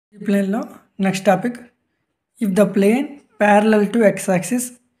ఈ ప్లేన్లో next topic, if the plane parallel to x-axis,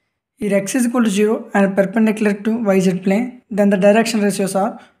 here x is equal to 0 and perpendicular to yz plane, then the direction ratios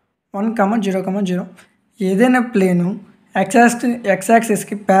are 1, 0, 0. ఏదైనా plain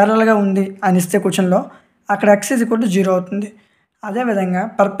x-axisకి ప్యారలల్గా ఉంది అని ఇస్తే క్వశ్చన్లో అక్కడ x is equal to 0 అవుతుంది. అదేవిధంగా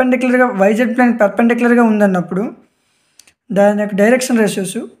పర్పెండిక్యులర్గా yz ప్లేన్ పర్పెండిక్యులర్గా ఉందన్నప్పుడు దాని యొక్క డైరెక్షన్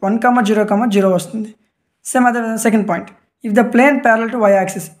రేషియోస్ 1, 0, 0 వస్తుంది. సేమ్ అదేవిధంగా second point, if the plane parallel to y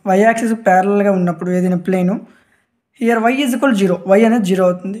axis ప్యారలల్గా ఉన్నప్పుడు ఏదైనా plain here y is equal 0, y అనేది 0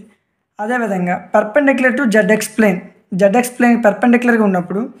 అవుతుంది. అదేవిధంగా పర్పెండిక్యులర్ టు ZX ప్లేన్ పర్పెండిక్యులర్గా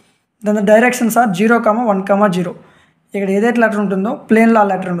ఉన్నప్పుడు దాని డైరెక్షన్స్ ఆర్ 0, 1, 0. ఇక్కడ ఏదైతే లెటర్ ఉంటుందో ప్లేన్లో ఆ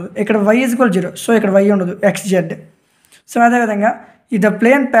లెటర్ ఉండదు. ఇక్కడ y ఈజ్ ఈక్వల్ 0, సో ఇక్కడ y ఉండదు, XZ. సో అదేవిధంగా ఇది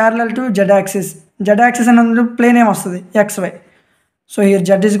plane parallel to Z axis అన్నప్పుడు ప్లేన్ ఏమొస్తుంది, XY. So here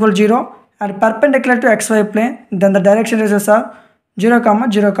Z is equal 0 and perpendicular to XY plane, then the direction ratios are 0,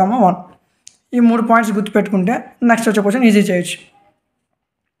 0, 1. ఈ 3 పాయింట్స్ గుర్తుపెట్టుకుంటే నెక్స్ట్ వచ్చే question easy చేయొచ్చు.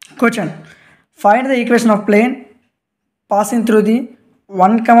 Question, find the equation of plane passing through the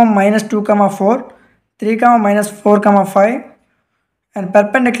 1, -2, 4, 3, -4, 5 and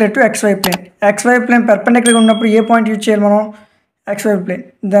perpendicular to XY plane పర్పెండిక్యులర్గా ఉన్నప్పుడు ఏ point use చేయాలి మనం, XY plane.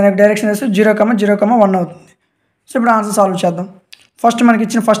 దాని యొక్క direction వేసి 0, 0, 1 అవుతుంది. సో ఇప్పుడు ఆన్సర్ సాల్వ్ చేద్దాం. ఫస్ట్ మనకి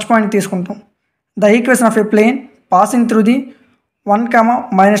ఇచ్చిన ఫస్ట్ పాయింట్ తీసుకుంటాం. The equation of A plane passing through the 1,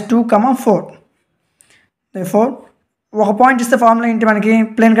 -2, 4. Therefore ఒక పాయింట్ ఇస్తే ఫార్ములా ఏంటి, మనకి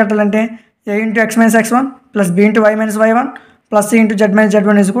ప్లేన్ కట్టాలంటే a × x - x1 + b × y - y1 + c × z -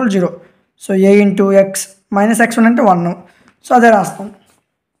 z1 = 0. So a × x - x1 అంటే 1. సో అదే రాస్తాం.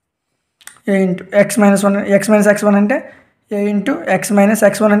 a × x - x1 అంటే a × x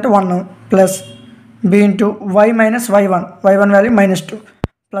 - x1 అంటే 1 plus b × y - y1 value -2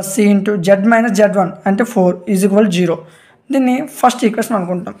 plus c × z - z1 అంటే 4 = 0. దీన్ని ఫస్ట్ ఈక్వేషన్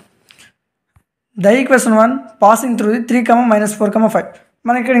అనుకుంటాం. The equation 1 passing through 3, -4, 5.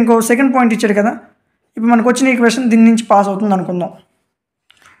 మనకి ఇక్కడ ఇంకో సెకండ్ పాయింట్ ఇచ్చాడు కదా. ఇప్పుడు మనకు వచ్చిన ఈక్వేషన్ దీని నుంచి పాస్ అవుతుంది అనుకుందాం.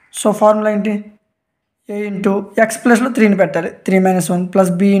 సో ఫార్ములా ఏంటి, a × x ప్లస్లో 3ని పెట్టాలి, 3 - 1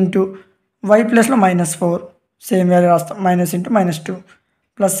 ప్లస్ b × y ప్లస్లో -4 సేమ్ వాల్యూ రాస్తాం, -2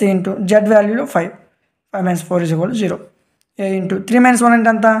 ప్లస్ c × z వాల్యూలో 5 - 4 = 0. a × 3 - 1 అంటే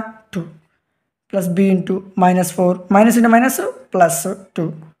ఎంత, 2 plus b × -4 -× plus 2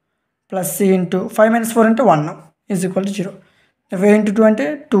 plus c × 5 - 4 అంటే 1 = 0. a × 2 అంటే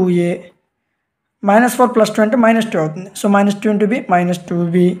 2a -4 + 2 అంటే -2 అవుతుంది. So -2 × b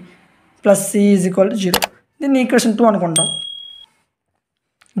 -2b plus c = 0. దీన్ని ఈక్వేషన్ 2 అనుకుంటాం.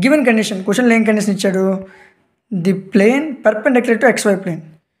 గివెన్ కండిషన్, క్వశ్చన్లో ఏం కండిషన్ ఇచ్చాడు, the plane perpendicular to XY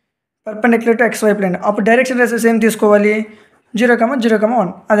plane అప్పుడు డైరెక్షన్ రేషియోస్ ఏం తీసుకోవాలి, 0, 0,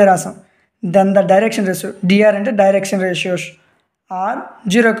 1 అదే రాసాం. Then the direction ratio dr అంటే డైరెక్షన్ రేషియోస్ ఆర్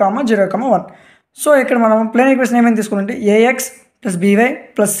 0, 0, 1. సో ఇక్కడ మనం ప్లేన్ ఈక్వేషన్ ఏమైనా తీసుకోవాలంటే ax + by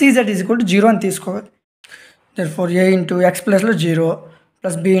 + cz = 0 అని తీసుకోవాలి. therefore a × x ప్లస్లో 0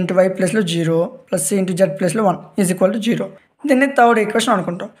 ప్లస్ b × y ప్లస్లో 0 ప్లస్ c × z ప్లస్లో 1 = 0. దీన్ని థర్డ్ ఈక్వేషన్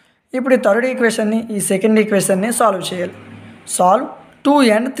అనుకుంటాం. ఇప్పుడు ఈ థర్డ్ ఈక్వేషన్ని ఈ సెకండ్ ఈక్వేషన్ని సాల్వ్ చేయాలి. సాల్వ్ 2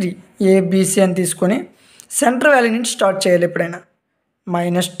 and 3 ABC అని తీసుకొని సెంటర్ వాల్యూ నుంచి స్టార్ట్ చేయాలి. ఎప్పుడైనా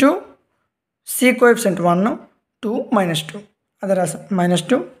 -2 c కోఎఫిషియంట్ 1 2 -2 అదే రాసాం,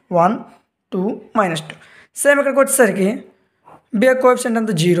 -2 1 2 -2. సేమ్ ఇక్కడికి వచ్చేసరికి b కోఎఫిషియంట్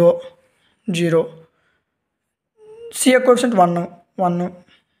అంతా 0 0, c coefficient 1 1,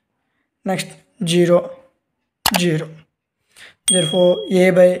 next 0 0. therefore a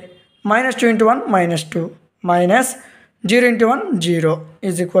by -2 × 1 -2 minus 0 × 1 0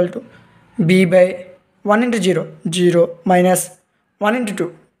 = b by 1 × 0 0 minus 1 × 2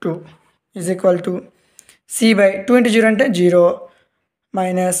 2 = c by 2 × 0 అంటే 0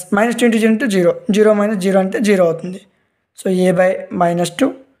 minus -2 × 0 అంటే 0 0 minus 0 అంటే 0 అవుతుంది. So a by -2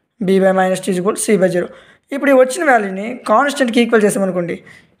 b by -2 = c by 0. ఇప్పుడు ఈ వచ్చిన వాల్యూని కాన్స్టెంట్కి ఈక్వల్ చేసామనుకోండి,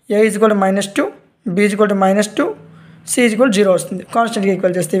 a = -2 b = -2 c = 0 వస్తుంది. కాన్స్టెంట్కి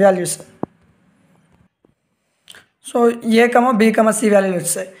ఈక్వల్ చేస్తే values. So a, b, c వాల్యూలు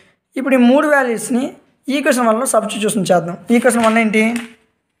వచ్చాయి. ఇప్పుడు ఈ 3 వాల్యూస్ని ఈక్వేషన్ 1లో సబ్స్టిట్యూషన్ చేద్దాం. ఈక్వేషన్ 1 ఏంటి,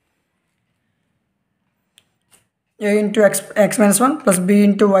 a × x - 1 plus b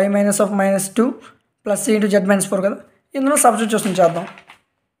 × y - -2 plus c × z - 4 కదా. ఇందులో సబ్స్టిట్యూషన్ చేద్దాం.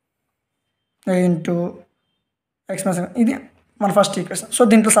 a × x - 1 ఇది మన ఫస్ట్ ఈక్వేషన్. సో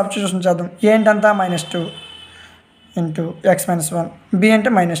దీంట్లో సబ్స్టిట్యూషన్ చేద్దాం. a ఏంటంతా -2 × x - 1, b అంటే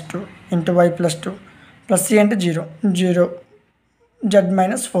 -2 × y + 2 ప్లస్ c అంటే 0 0 z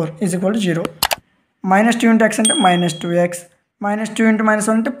 - 4 = 0. -2 × x అంటే -2x, -2 ×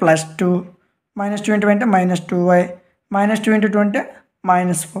 -1 అంటే +2, -2 × y అంటే -2y, -2 × 2 అంటే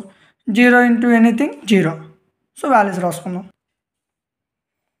 -4. 0 into anything 0. So values రాసుకుందాం.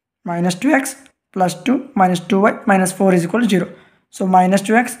 -2x + 2 -2y -4 = 0. So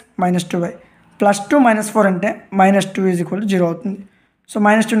 -2x -2y +2 -4 అంటే -2 = 0 అవుతుంది. సో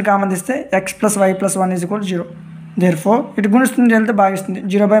 -2ని కామన్ తీస్తే x + y + 1 = 0. దేర్ఫోర్ ఇటు గుణిస్తుంది వెళ్తే భాగిస్తుంది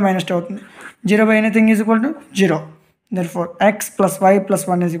 0/-2 అవుతుంది. 0/anything = 0. Therefore x + y +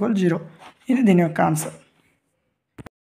 1 = 0. ఇది దీని యొక్క ఆన్సర్.